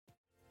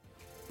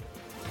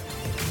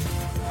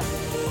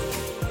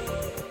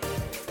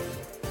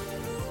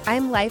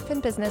I'm life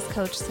and business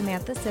coach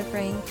Samantha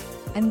Sifring,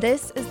 and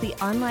this is the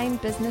Online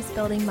Business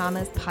Building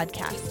Mamas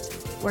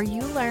podcast, where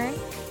you learn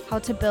how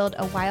to build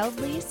a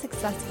wildly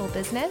successful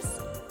business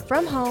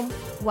from home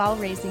while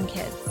raising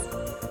kids.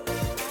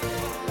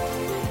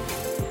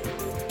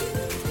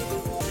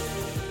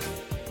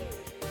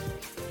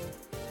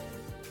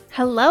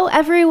 Hello,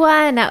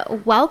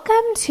 everyone.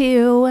 Welcome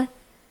to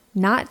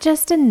not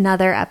just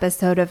another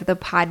episode of the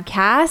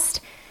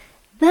podcast,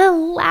 the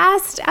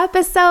last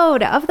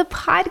episode of the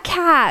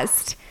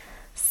podcast.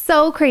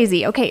 So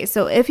crazy. Okay,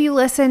 so if you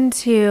listen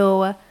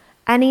to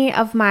any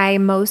of my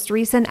most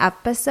recent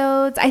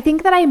episodes, I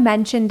think that I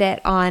mentioned it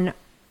on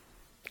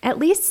at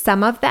least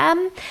some of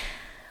them,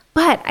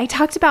 but I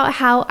talked about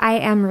how I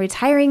am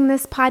retiring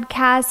this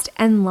podcast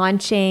and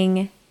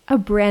launching a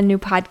brand new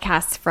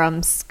podcast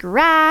from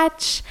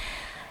scratch.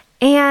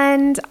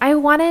 And I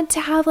wanted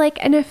to have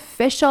like an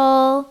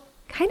official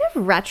kind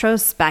of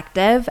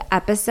retrospective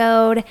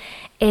episode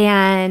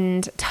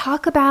and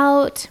talk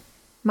about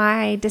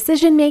my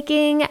decision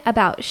making,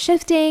 about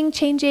shifting,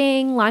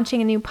 changing,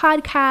 launching a new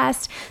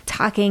podcast,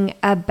 talking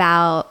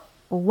about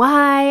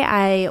why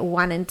I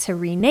wanted to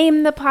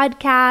rename the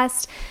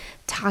podcast,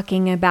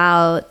 talking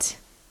about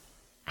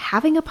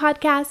having a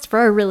podcast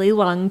for a really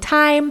long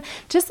time,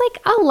 just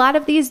like a lot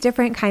of these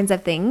different kinds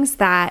of things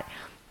that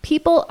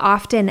people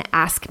often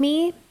ask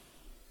me.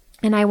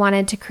 And I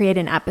wanted to create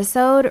an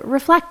episode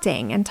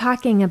reflecting and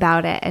talking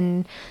about it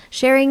and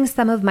sharing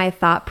some of my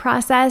thought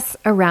process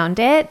around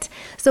it.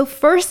 So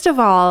first of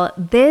all,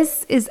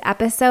 this is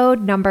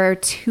episode number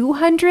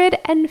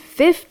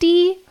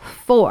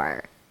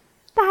 254.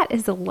 That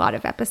is a lot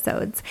of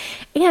episodes.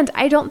 And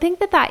I don't think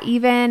that that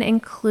even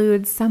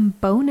includes some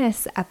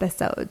bonus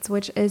episodes,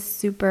 which is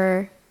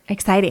super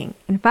exciting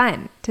and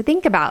fun to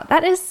think about.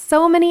 That is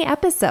so many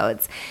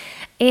episodes.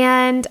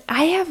 And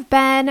I have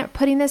been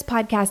putting this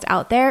podcast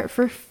out there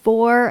for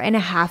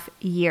 4.5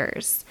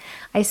 years.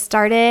 I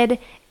started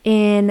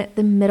in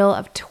the middle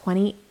of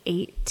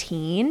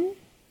 2018.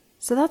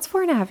 So that's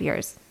 4.5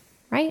 years,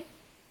 right?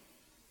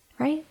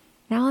 Right?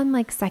 Now I'm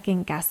like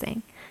second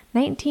guessing.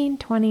 19,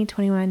 20,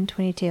 21,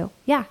 22.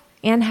 Yeah.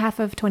 And half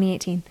of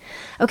 2018.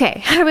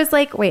 Okay. I was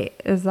like, wait,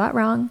 is that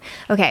wrong?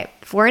 Okay.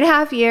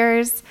 4.5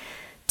 years,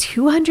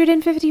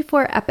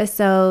 254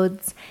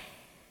 episodes.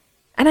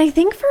 And I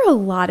think for a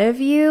lot of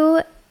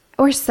you,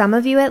 or some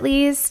of you at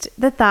least,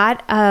 the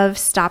thought of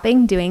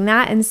stopping doing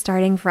that and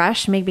starting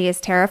fresh maybe is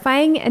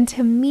terrifying. And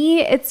to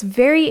me, it's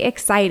very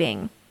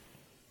exciting.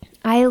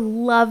 I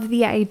love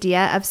the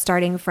idea of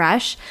starting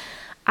fresh.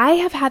 I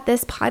have had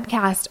this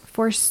podcast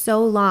for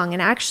so long.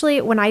 And actually,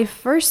 when I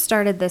first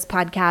started this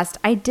podcast,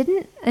 I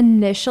didn't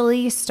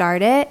initially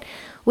start it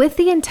with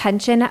the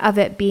intention of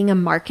it being a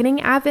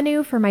marketing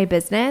avenue for my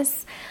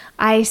business.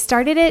 I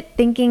started it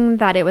thinking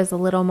that it was a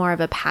little more of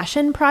a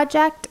passion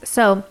project.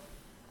 So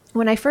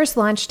when I first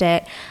launched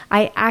it,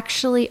 I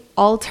actually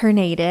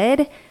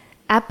alternated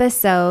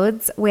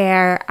episodes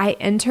where I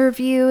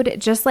interviewed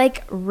just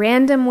like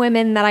random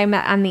women that I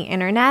met on the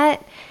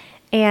internet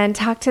and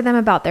talked to them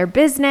about their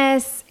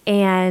business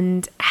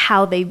and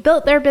how they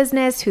built their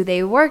business, who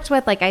they worked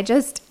with. Like I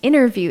just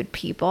interviewed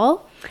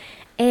people.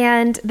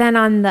 And then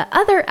on the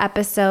other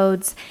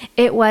episodes,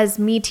 it was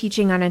me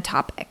teaching on a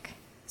topic.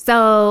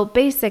 So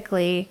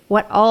basically,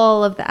 what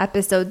all of the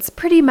episodes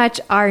pretty much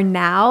are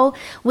now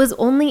was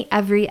only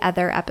every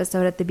other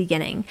episode at the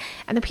beginning.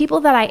 And the people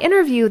that I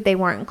interviewed, they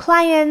weren't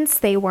clients,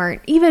 they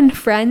weren't even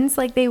friends.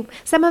 Like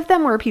some of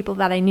them were people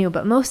that I knew,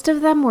 but most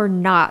of them were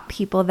not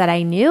people that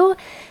I knew.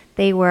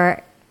 They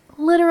were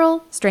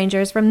literal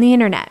strangers from the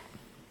internet.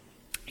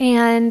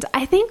 And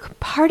I think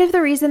part of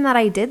the reason that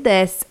I did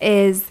this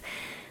is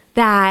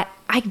that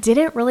I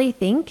didn't really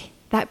think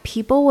that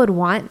people would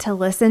want to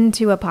listen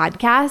to a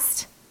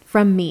podcast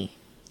from me.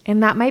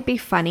 And that might be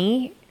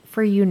funny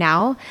for you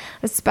now,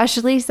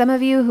 especially some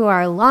of you who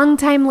are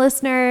longtime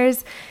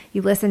listeners.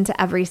 You listen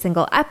to every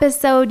single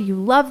episode. You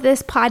love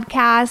this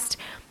podcast.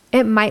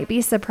 It might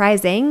be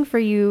surprising for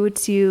you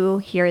to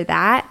hear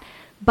that.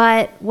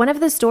 But one of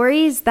the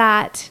stories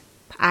that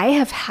I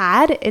have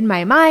had in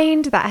my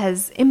mind that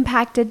has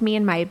impacted me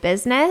in my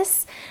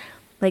business,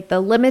 like the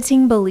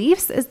limiting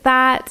beliefs, is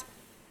that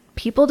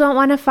people don't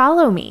want to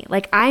follow me.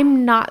 Like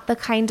I'm not the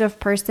kind of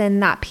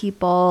person that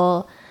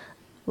people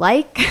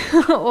like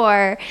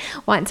or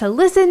want to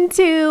listen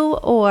to,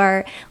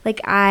 or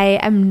like I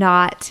am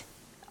not,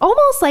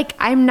 almost like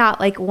I'm not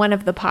like one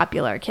of the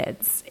popular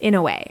kids in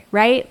a way,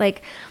 right?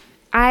 Like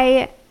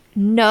I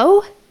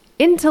know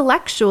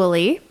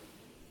intellectually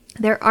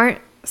there aren't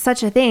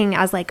such a thing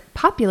as like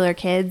popular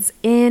kids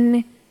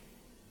in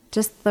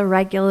just the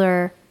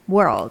regular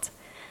world.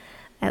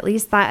 At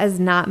least that is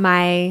not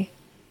my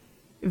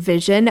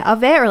vision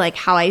of it or like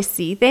how I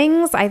see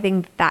things. I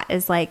think that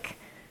is like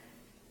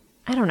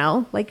I don't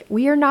know, like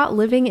we are not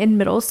living in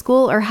middle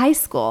school or high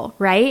school,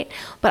 right?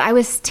 But I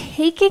was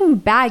taking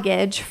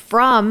baggage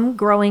from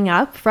growing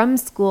up, from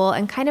school,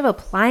 and kind of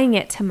applying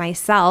it to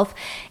myself.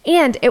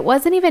 And it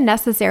wasn't even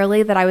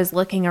necessarily that I was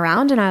looking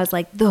around and I was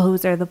like,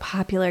 those are the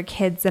popular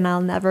kids and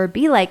I'll never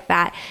be like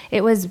that.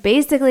 It was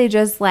basically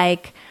just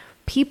like,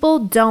 people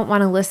don't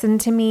want to listen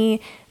to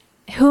me.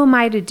 Who am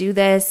I to do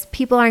this?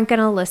 People aren't going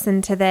to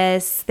listen to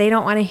this. They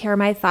don't want to hear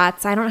my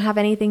thoughts. I don't have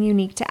anything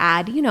unique to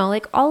add. You know,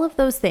 like all of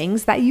those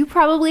things that you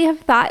probably have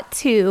thought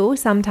too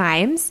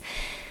sometimes.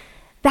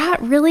 That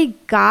really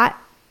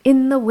got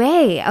in the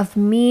way of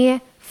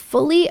me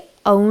fully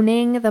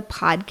owning the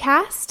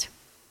podcast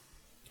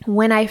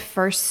when I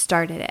first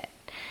started it.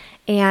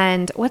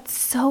 And what's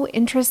so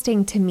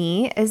interesting to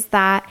me is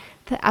that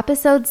the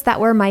episodes that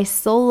were my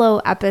solo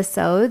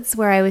episodes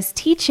where I was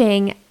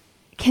teaching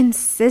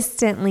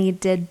consistently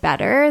did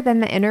better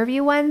than the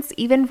interview ones,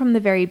 even from the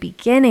very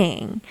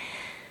beginning.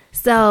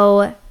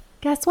 So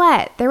guess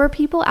what? There were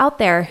people out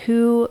there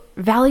who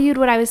valued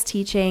what I was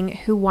teaching,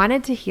 who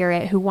wanted to hear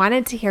it, who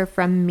wanted to hear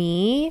from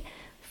me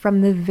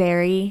from the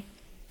very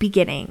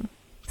beginning.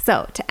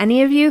 So to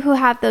any of you who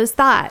have those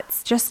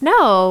thoughts, just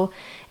know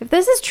if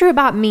this is true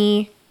about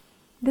me,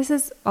 this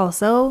is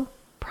also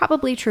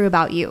probably true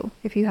about you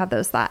if you have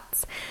those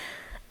thoughts.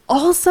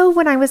 Also,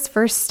 when I was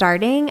first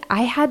starting,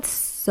 I had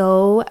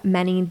so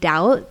many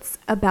doubts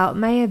about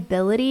my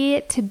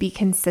ability to be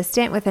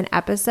consistent with an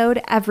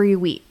episode every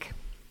week.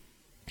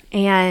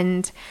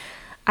 And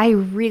I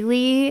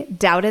really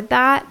doubted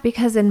that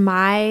because in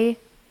my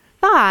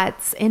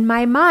thoughts, in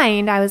my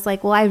mind, I was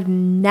like, well, I've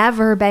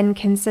never been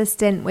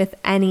consistent with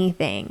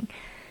anything.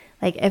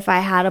 Like if I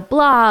had a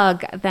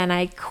blog, then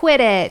I quit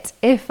it.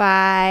 If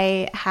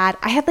I had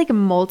like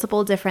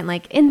multiple different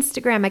like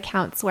Instagram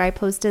accounts where I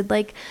posted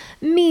like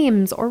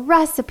memes or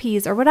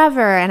recipes or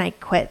whatever, and I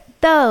quit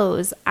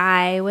those.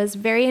 I was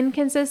very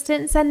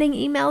inconsistent sending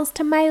emails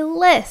to my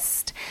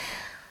list.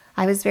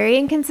 I was very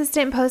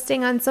inconsistent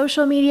posting on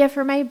social media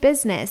for my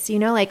business, you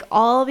know, like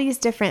all these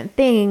different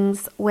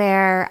things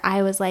where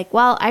I was like,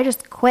 well, I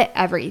just quit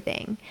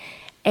everything.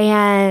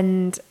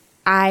 And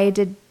I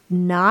did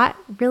not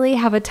really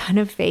have a ton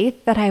of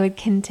faith that I would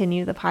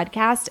continue the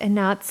podcast. And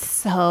now it's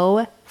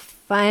so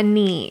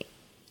funny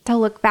to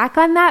look back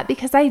on that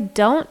because I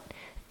don't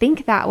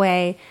think that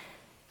way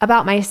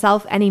about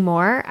myself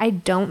anymore. I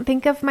don't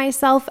think of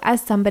myself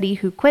as somebody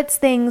who quits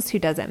things, who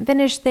doesn't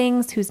finish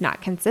things, who's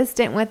not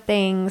consistent with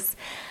things.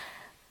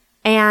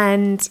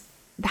 And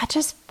that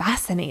just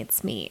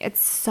fascinates me. It's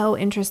so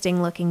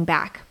interesting looking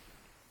back.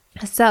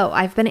 So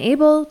I've been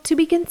able to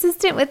be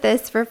consistent with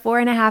this for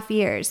 4.5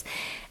 years.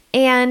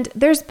 And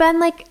there's been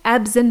like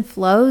ebbs and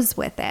flows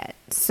with it.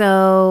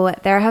 So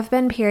there have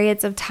been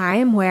periods of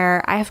time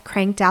where I've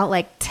cranked out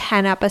like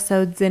 10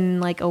 episodes in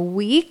like a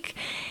week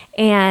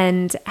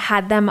and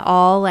had them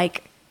all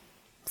like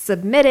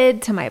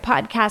submitted to my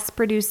podcast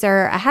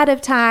producer ahead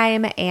of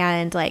time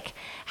and like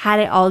had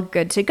it all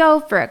good to go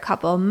for a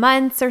couple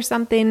months or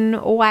something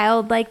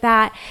wild like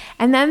that.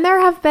 And then there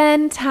have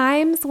been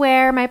times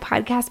where my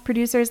podcast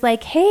producer's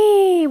like,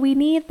 hey, we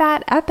need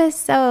that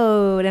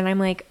episode. And I'm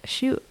like,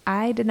 shoot,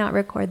 I did not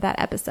record that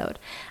episode.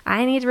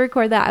 I need to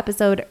record that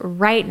episode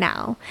right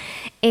now.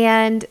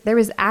 And there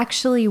was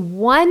actually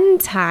one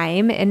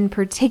time in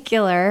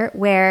particular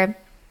where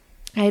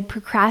I had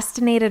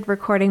procrastinated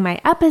recording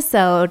my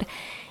episode.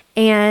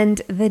 And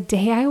the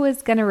day I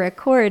was going to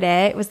record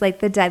it was like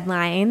the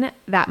deadline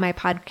that my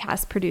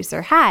podcast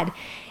producer had.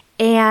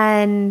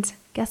 And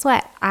guess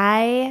what?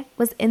 I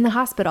was in the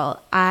hospital.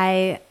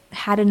 I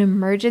had an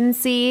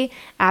emergency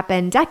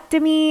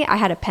appendectomy. I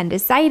had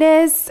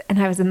appendicitis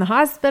and I was in the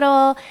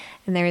hospital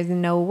and there was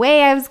no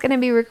way I was going to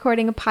be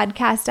recording a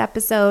podcast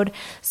episode.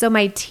 So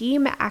my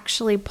team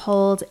actually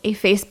pulled a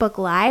Facebook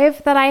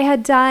Live that I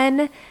had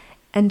done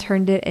and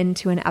turned it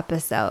into an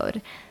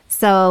episode.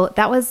 So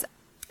that was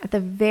at the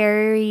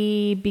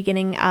very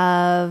beginning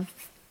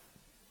of,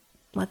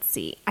 I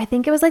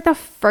think it was like the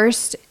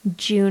first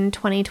June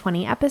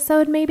 2020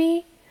 episode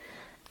maybe,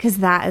 because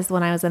that is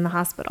when I was in the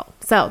hospital.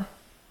 So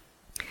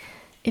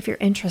if you're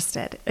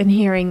interested in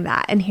hearing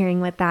that and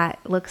hearing what that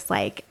looks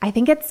like, I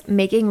think it's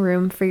making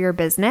room for your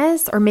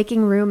business or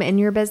making room in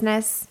your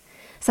business,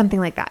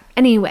 something like that.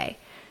 Anyway,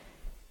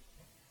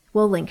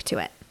 we'll link to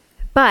it.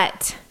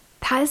 But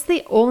that is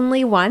the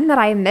only one that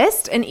I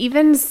missed. And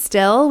even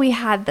still, we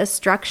had the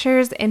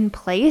structures in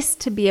place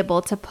to be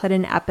able to put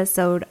an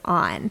episode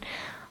on,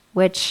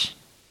 which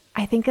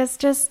I think is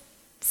just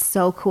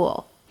so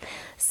cool.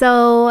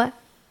 So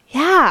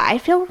yeah, I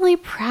feel really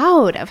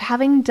proud of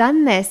having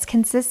done this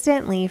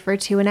consistently for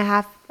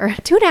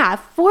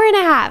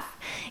 4.5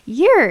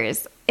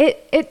 years.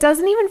 It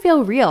doesn't even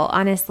feel real,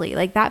 honestly.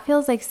 Like that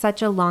feels like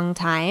such a long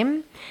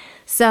time.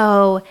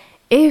 So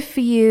if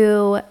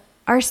you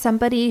are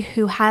somebody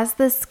who has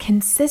this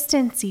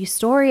consistency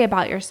story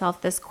about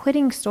yourself, this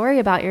quitting story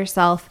about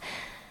yourself,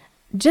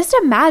 just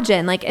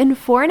imagine like in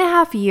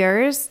 4.5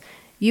 years,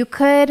 you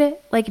could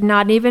like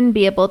not even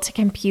be able to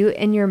compute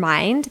in your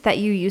mind that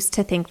you used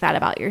to think that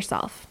about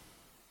yourself.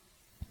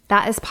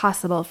 That is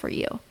possible for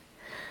you.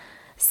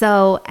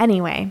 So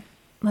anyway,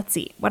 let's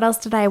see. What else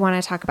did I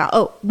want to talk about?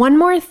 Oh, one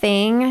more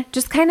thing,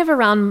 just kind of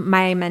around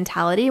my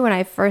mentality when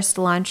I first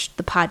launched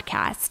the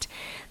podcast.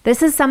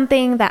 This is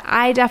something that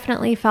I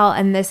definitely felt,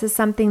 and this is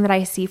something that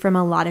I see from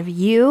a lot of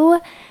you.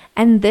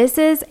 And this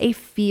is a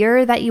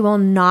fear that you will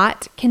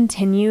not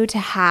continue to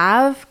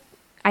have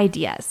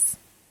ideas,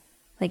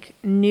 like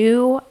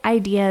new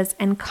ideas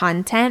and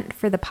content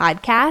for the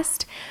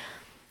podcast.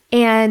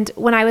 And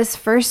when I was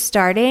first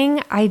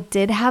starting, I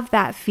did have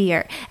that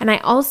fear. And I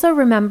also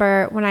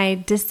remember when I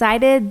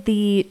decided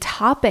the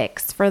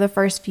topics for the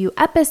first few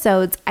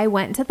episodes, I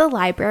went to the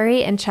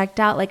library and checked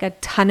out like a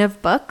ton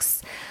of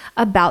books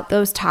about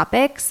those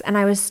topics. And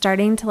I was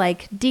starting to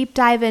like deep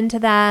dive into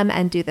them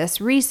and do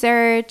this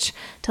research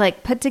to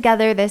like put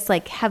together this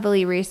like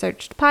heavily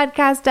researched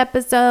podcast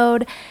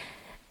episode.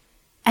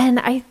 And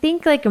I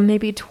think like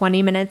maybe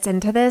 20 minutes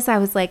into this, I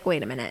was like,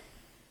 wait a minute.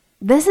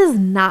 This is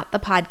not the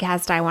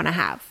podcast I want to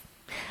have.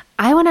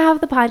 I want to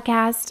have the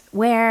podcast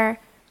where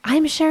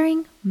I'm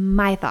sharing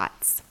my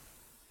thoughts,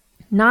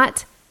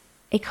 not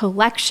a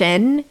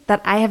collection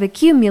that I have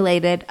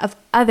accumulated of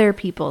other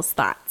people's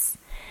thoughts.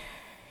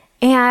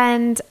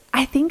 And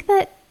I think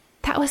that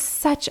that was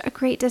such a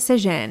great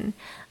decision.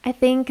 I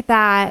think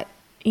that,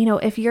 you know,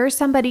 if you're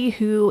somebody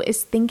who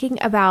is thinking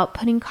about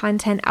putting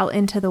content out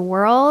into the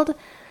world,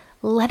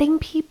 letting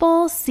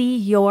people see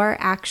your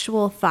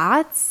actual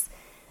thoughts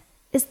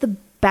is the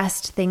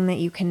best thing that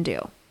you can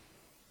do.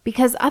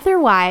 Because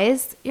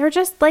otherwise, you're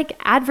just like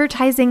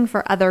advertising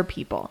for other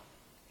people.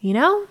 You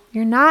know,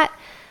 you're not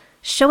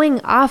showing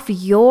off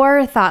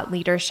your thought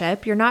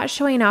leadership. You're not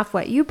showing off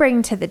what you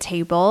bring to the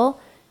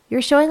table.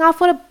 You're showing off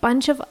what a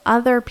bunch of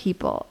other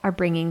people are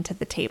bringing to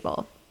the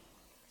table.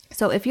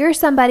 So if you're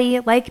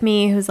somebody like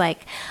me who's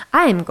like,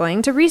 I'm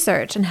going to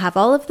research and have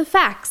all of the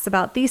facts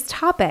about these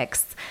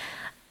topics,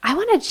 I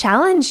want to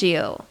challenge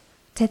you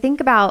to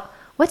think about,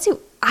 what do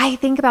I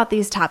think about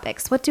these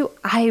topics? What do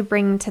I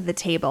bring to the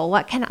table?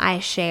 What can I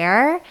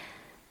share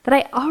that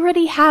I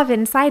already have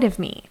inside of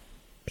me?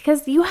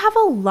 Because you have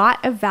a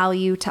lot of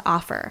value to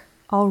offer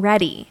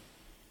already.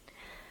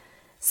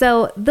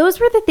 So those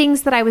were the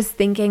things that I was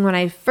thinking when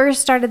I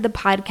first started the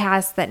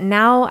podcast that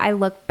now I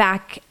look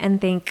back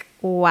and think,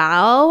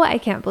 wow, I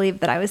can't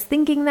believe that I was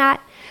thinking that,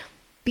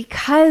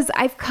 because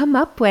I've come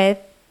up with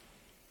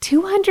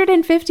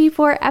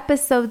 254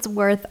 episodes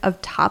worth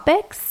of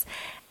topics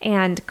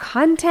and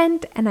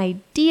content and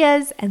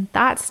ideas and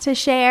thoughts to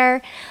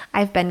share.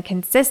 I've been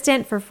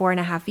consistent for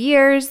 4.5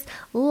 years.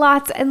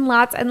 Lots and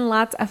lots and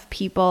lots of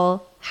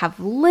people have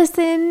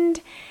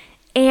listened.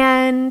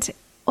 And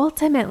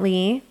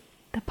ultimately,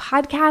 the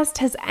podcast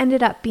has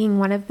ended up being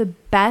one of the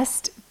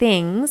best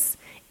things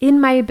in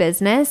my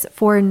business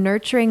for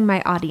nurturing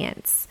my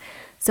audience.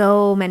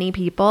 So many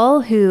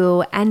people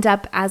who end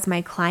up as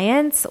my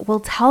clients will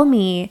tell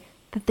me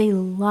that they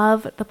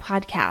love the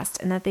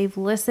podcast and that they've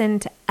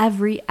listened to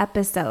every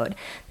episode.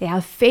 They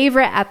have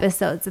favorite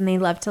episodes and they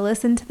love to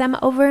listen to them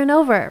over and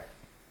over.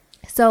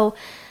 So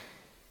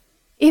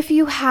if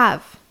you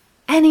have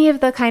any of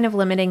the kind of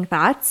limiting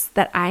thoughts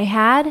that I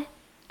had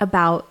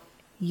about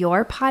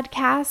your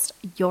podcast,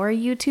 your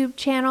YouTube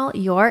channel,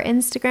 your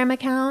Instagram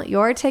account,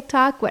 your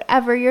TikTok,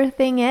 whatever your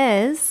thing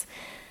is,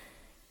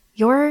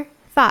 your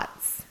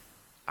thoughts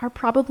are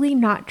probably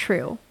not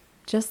true,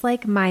 just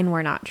like mine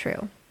were not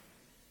true.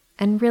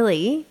 And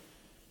really,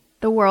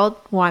 the world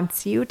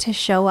wants you to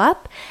show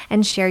up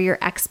and share your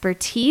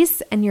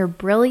expertise and your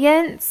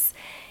brilliance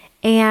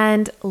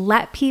and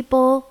let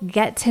people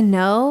get to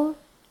know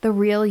the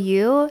real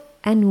you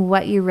and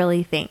what you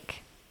really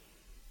think.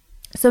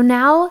 So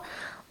now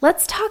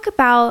let's talk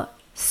about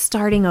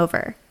starting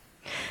over,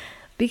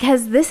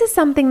 because this is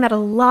something that a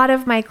lot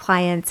of my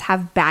clients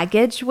have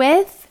baggage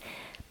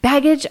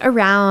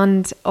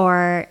around,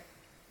 or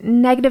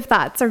negative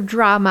thoughts or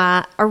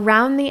drama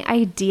around the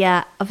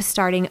idea of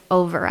starting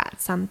over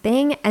at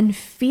something and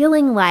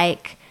feeling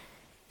like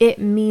it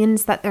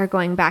means that they're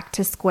going back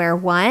to square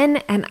one.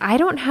 And I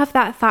don't have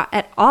that thought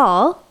at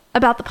all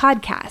about the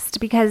podcast,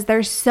 because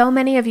there's so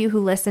many of you who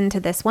listen to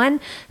this one,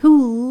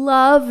 who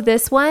love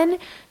this one,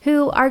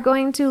 who are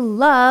going to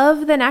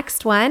love the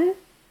next one.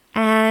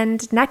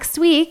 And next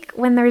week,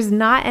 when there's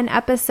not an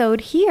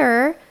episode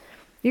here,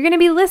 you're going to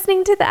be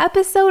listening to the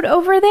episode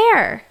over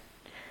there.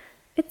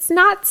 It's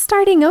not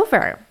starting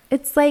over.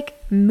 It's like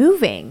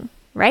moving,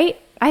 right?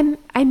 I'm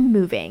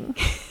moving.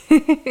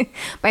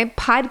 My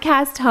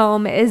podcast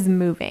home is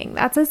moving.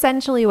 That's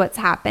essentially what's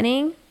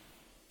happening.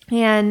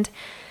 And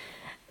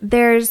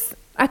there's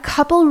a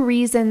couple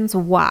reasons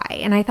why,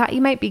 and I thought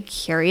you might be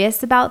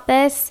curious about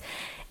this.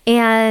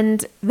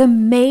 And the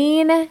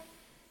main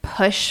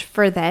push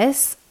for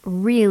this,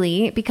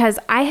 really, because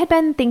I had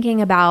been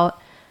thinking about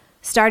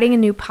starting a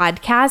new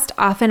podcast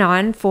off and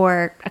on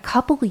for a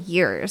couple of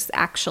years,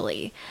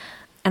 actually.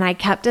 And I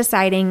kept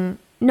deciding,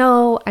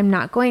 no, I'm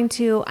not going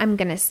to. I'm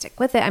going to stick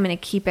with it. I'm going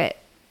to keep it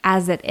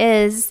as it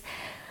is.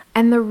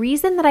 And the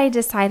reason that I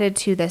decided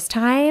to this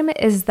time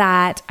is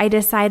that I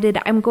decided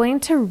I'm going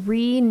to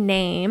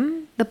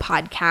rename the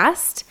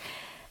podcast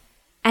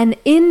And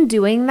in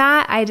doing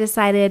that, I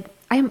decided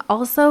I'm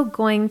also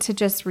going to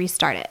just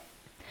restart it.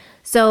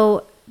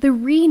 So the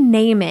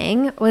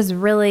renaming was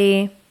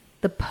really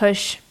the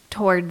push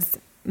towards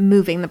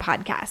moving the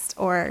podcast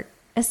or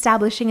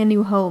establishing a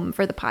new home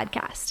for the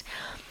podcast.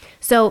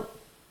 So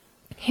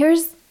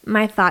here's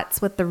my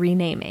thoughts with the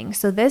renaming.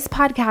 So this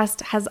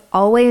podcast has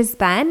always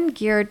been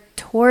geared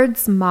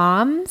towards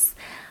moms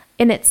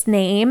in its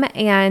name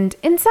and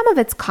in some of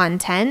its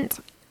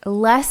content,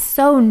 less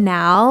so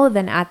now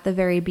than at the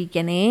very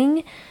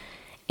beginning.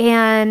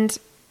 And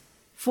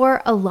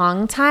for a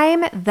long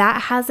time,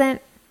 that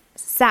hasn't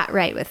sat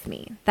right with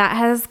me. That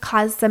has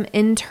caused some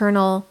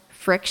internal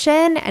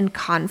friction and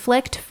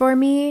conflict for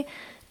me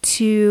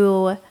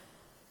to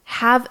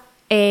have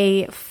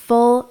a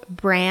full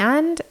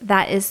brand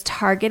that is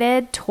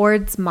targeted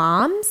towards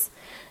moms,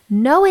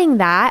 knowing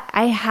that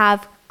I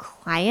have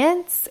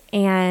clients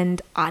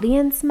and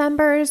audience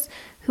members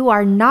who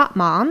are not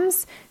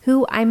moms,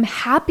 who I'm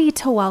happy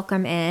to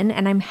welcome in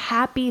and I'm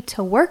happy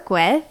to work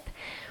with,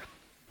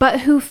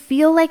 but who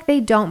feel like they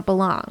don't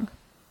belong.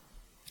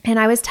 And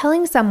I was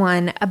telling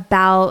someone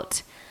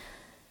about,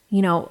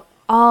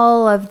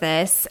 all of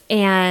this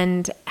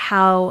and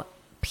how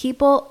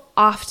people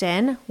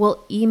often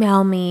will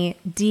email me,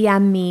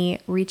 DM me,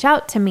 reach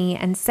out to me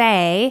and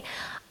say,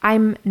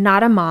 I'm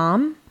not a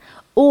mom,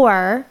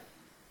 or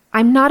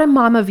I'm not a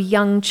mom of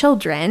young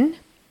children.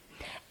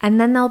 And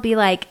then they'll be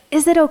like,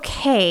 is it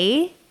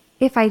okay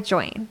if I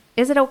join?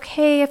 Is it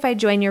okay if I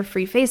join your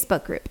free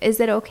Facebook group? Is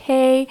it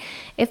okay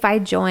if I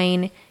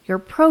join your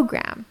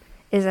program?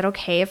 Is it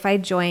okay if I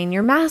join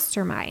your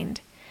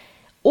mastermind?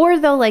 Or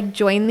they'll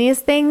join these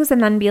things and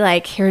then be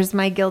like, here's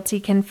my guilty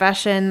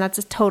confession. That's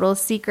a total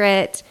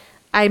secret.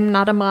 I'm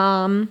not a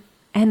mom.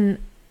 And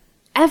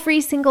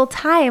every single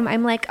time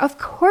I'm like, of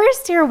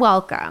course you're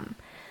welcome.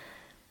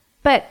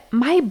 But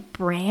my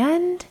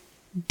brand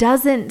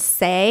doesn't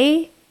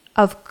say,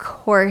 of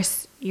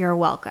course you're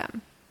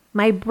welcome.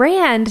 My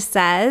brand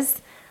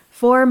says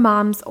for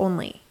moms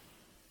only.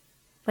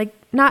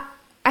 Not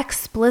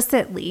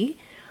explicitly,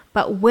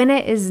 but when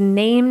it is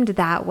named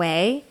that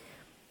way,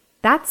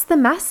 that's the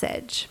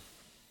message.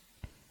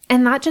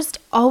 And that just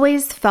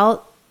always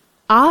felt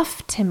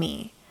off to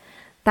me.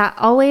 That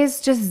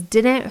always just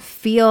didn't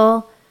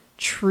feel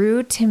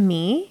true to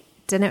me,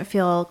 didn't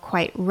feel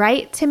quite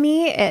right to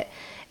me.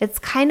 It's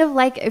kind of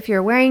like if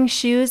you're wearing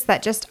shoes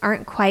that just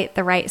aren't quite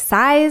the right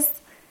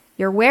size.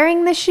 You're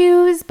wearing the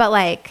shoes,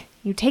 but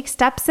you take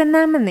steps in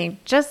them and they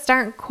just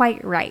aren't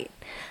quite right.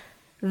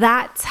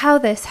 That's how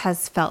this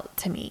has felt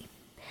to me.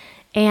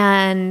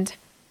 And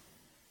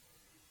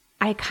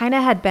I kind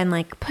of had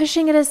been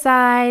pushing it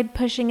aside.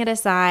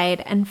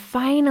 And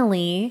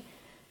finally,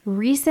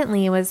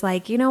 recently was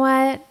you know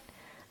what?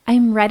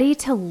 I'm ready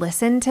to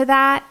listen to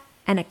that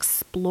and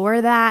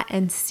explore that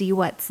and see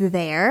what's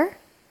there.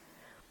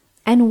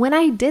 And when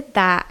I did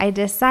that, I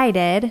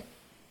decided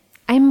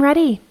I'm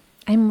ready.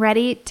 I'm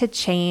ready to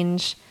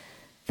change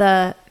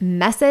the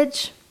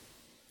message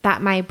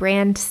that my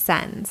brand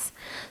sends.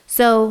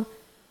 So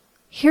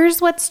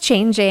here's what's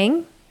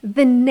changing: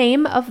 the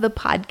name of the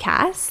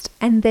podcast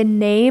and the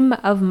name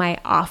of my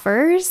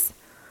offers.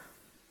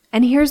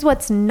 And here's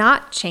what's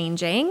not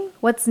changing.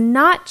 What's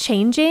not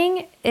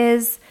changing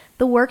is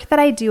the work that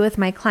I do with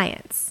my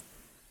clients.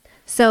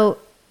 So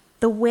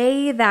the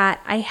way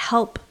that I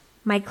help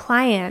my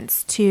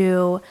clients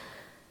to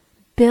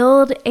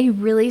build a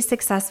really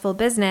successful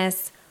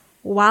business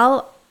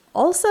while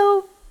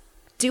also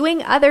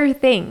doing other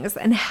things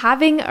and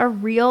having a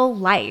real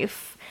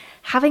life,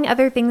 having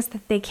other things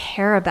that they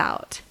care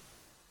about.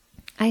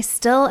 I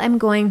still am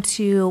going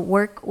to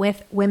work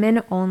with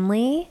women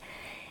only,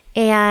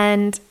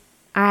 and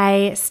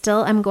I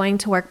still am going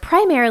to work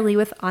primarily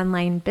with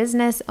online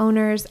business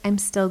owners. I'm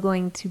still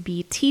going to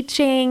be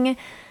teaching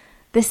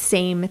the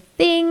same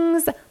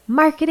things: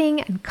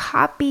 marketing and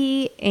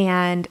copy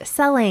and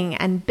selling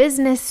and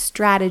business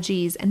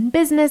strategies and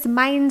business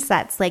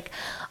mindsets,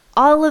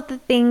 all of the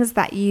things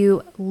that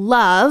you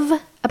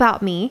love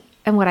about me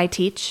and what I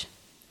teach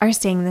are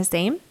staying the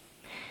same.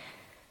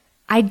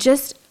 I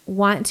just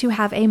want to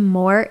have a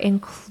more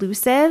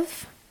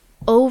inclusive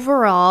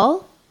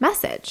overall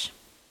message.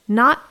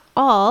 Not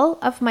all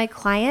of my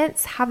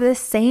clients have the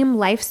same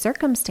life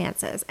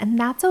circumstances, and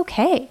that's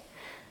okay.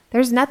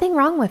 There's nothing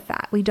wrong with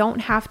that. We don't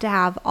have to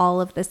have all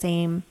of the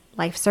same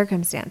life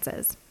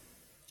circumstances.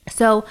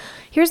 So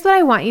here's what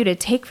I want you to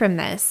take from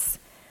this.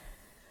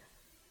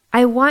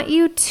 I want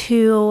you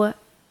to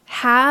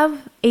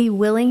have a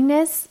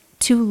willingness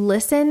to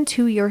listen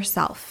to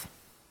yourself.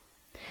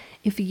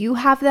 If you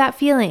have that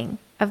feeling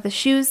of the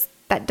shoes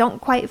that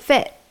don't quite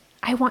fit,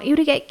 I want you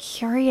to get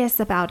curious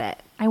about it.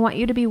 I want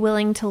you to be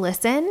willing to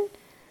listen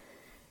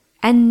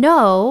and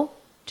know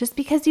just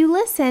because you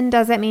listen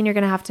doesn't mean you're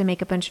going to have to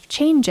make a bunch of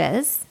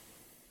changes.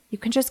 You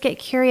can just get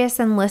curious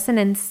and listen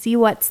and see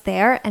what's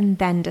there and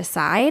then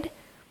decide.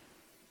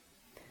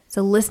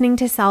 So listening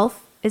to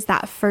self is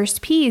that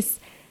first piece.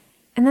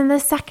 And then the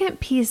second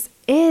piece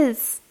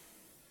is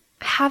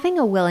having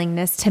a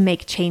willingness to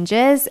make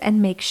changes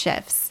and make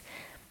shifts.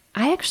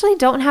 I actually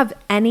don't have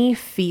any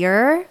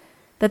fear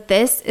that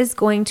this is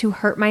going to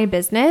hurt my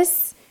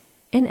business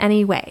in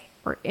any way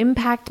or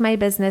impact my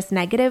business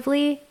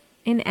negatively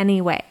in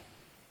any way.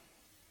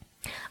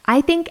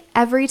 I think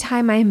every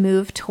time I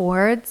move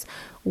towards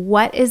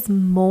what is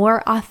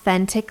more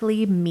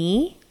authentically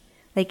me,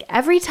 like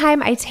every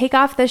time I take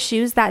off the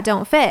shoes that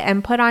don't fit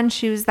and put on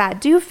shoes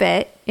that do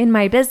fit in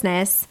my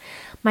business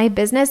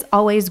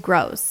always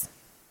grows.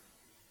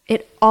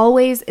 It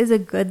always is a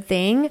good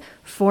thing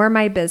for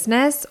my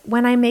business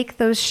when I make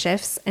those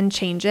shifts and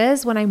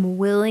changes, when I'm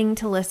willing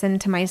to listen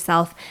to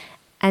myself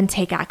and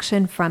take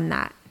action from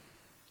that.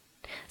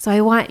 So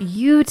I want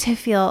you to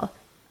feel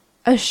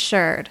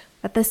assured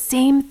that the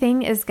same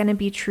thing is going to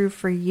be true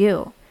for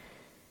you.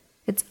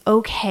 It's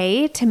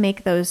okay to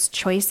make those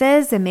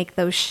choices and make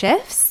those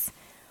shifts.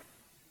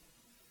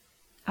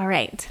 All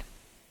right.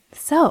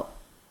 So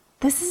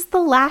this is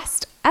the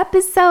last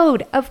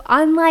episode of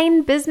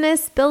Online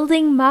Business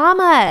Building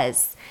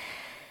Mamas.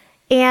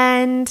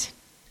 And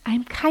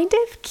I'm kind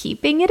of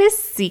keeping it a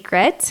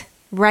secret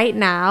right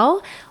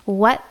now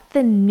what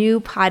the new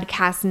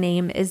podcast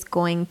name is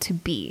going to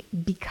be,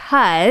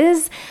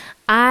 because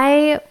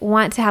I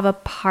want to have a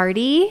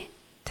party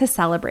to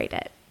celebrate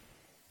it.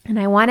 And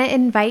I want to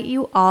invite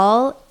you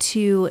all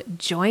to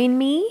join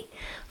me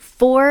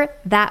for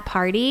that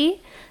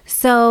party.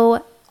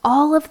 So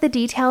all of the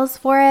details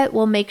for it,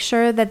 we'll make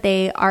sure that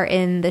they are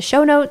in the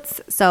show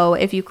notes. So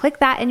if you click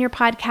that in your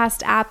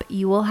podcast app,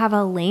 you will have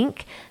a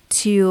link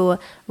to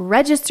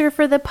register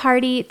for the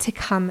party to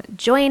come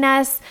join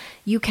us.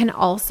 You can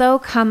also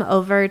come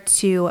over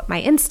to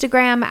my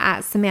Instagram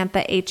at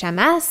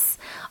SamanthaHMS.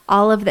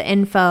 All of the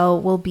info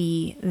will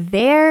be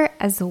there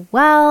as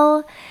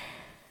well.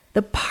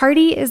 The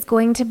party is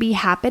going to be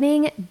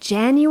happening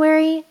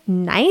January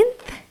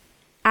 9th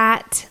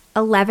at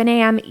 11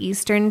 a.m.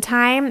 Eastern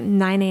Time,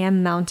 9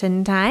 a.m.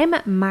 Mountain Time,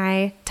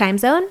 my time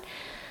zone.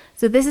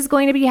 So this is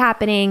going to be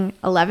happening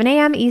 11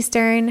 a.m.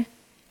 Eastern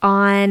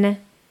on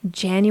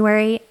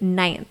January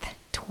 9th,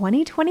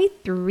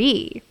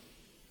 2023,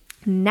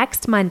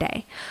 next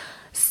Monday.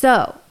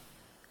 So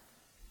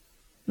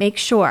make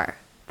sure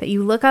that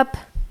you look up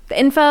the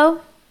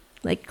info,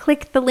 like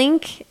click the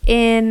link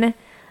in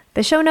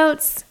the show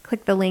notes,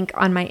 click the link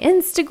on my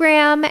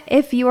Instagram.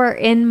 If you are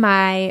in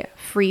my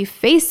free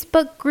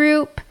Facebook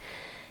group,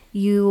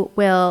 you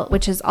will,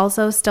 which is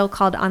also still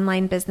called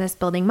Online Business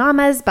Building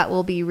Mamas, but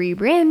will be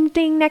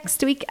rebranding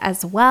next week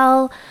as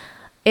well.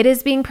 It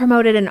is being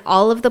promoted in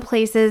all of the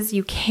places.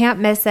 You can't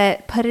miss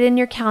it. Put it in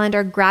your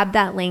calendar, grab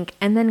that link,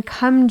 and then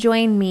come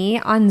join me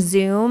on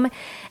Zoom.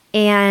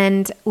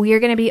 And we are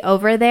going to be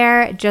over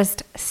there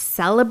just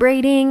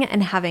celebrating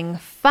and having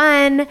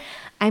fun.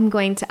 I'm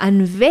going to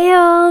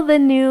unveil the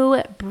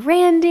new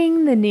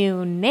branding, the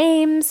new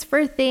names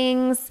for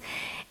things,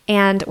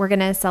 and we're going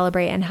to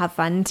celebrate and have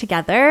fun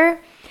together.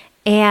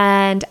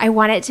 And I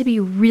want it to be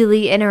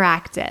really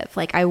interactive.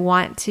 Like I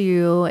want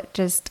to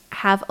just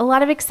have a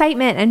lot of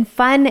excitement and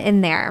fun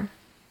in there.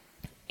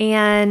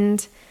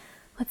 And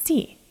let's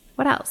see,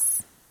 what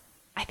else?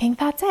 I think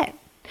that's it.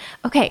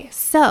 Okay,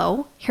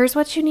 so here's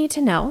what you need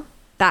to know.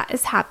 That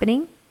is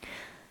happening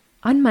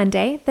on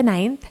Monday, the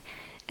 9th.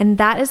 And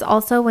that is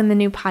also when the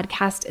new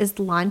podcast is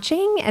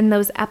launching. And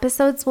those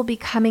episodes will be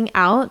coming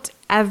out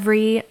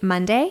every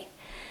Monday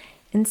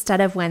instead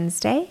of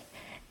Wednesday.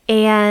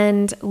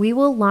 And we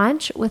will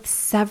launch with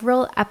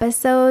several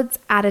episodes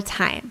at a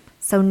time.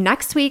 So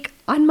next week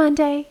on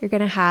Monday, you're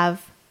going to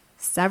have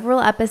several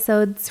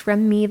episodes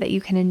from me that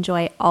you can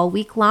enjoy all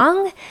week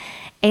long.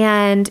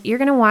 And you're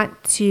going to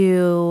want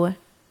to,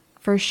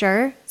 for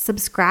sure,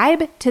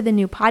 subscribe to the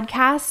new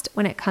podcast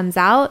when it comes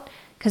out,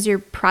 because you're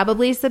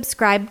probably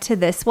subscribed to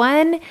this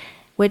one,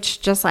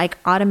 which just like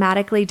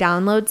automatically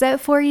downloads it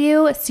for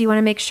you. So you want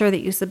to make sure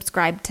that you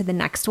subscribe to the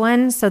next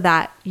one so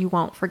that you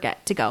won't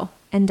forget to go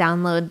and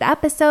download the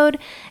episode.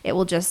 It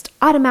will just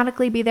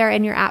automatically be there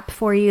in your app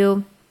for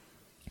you.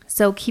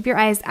 So keep your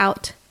eyes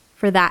out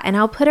for that. And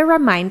I'll put a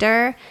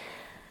reminder,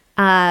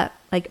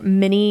 like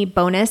mini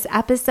bonus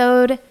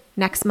episode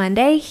next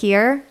Monday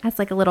here as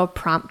like a little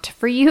prompt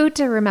for you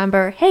to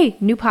remember, hey,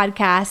 new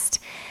podcast.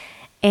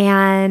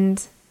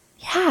 And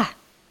yeah,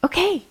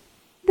 okay.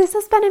 This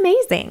has been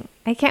amazing.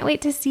 I can't wait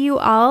to see you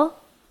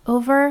all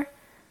over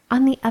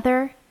on the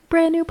other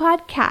brand new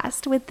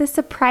podcast with the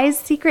surprise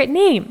secret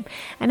name,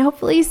 and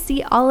hopefully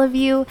see all of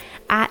you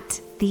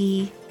at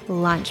the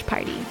launch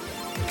party.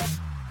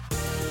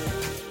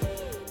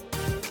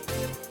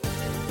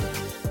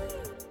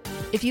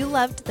 If you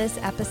loved this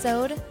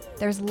episode,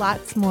 there's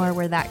lots more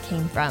where that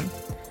came from.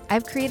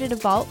 I've created a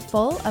vault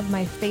full of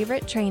my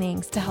favorite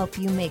trainings to help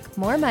you make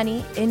more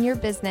money in your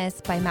business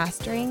by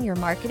mastering your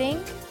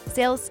marketing,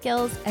 sales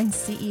skills, and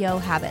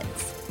CEO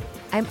habits.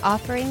 I'm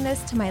offering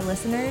this to my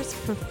listeners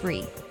for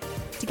free.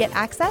 To get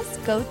access,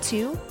 go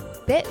to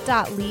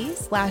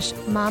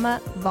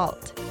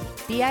bit.ly/mamavault,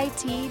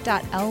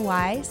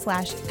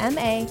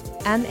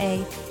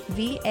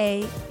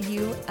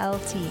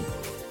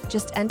 bit.ly/MAMAVAULT.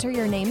 Just enter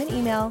your name and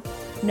email,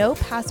 no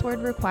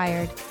password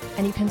required,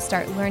 and you can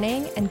start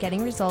learning and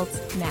getting results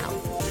now.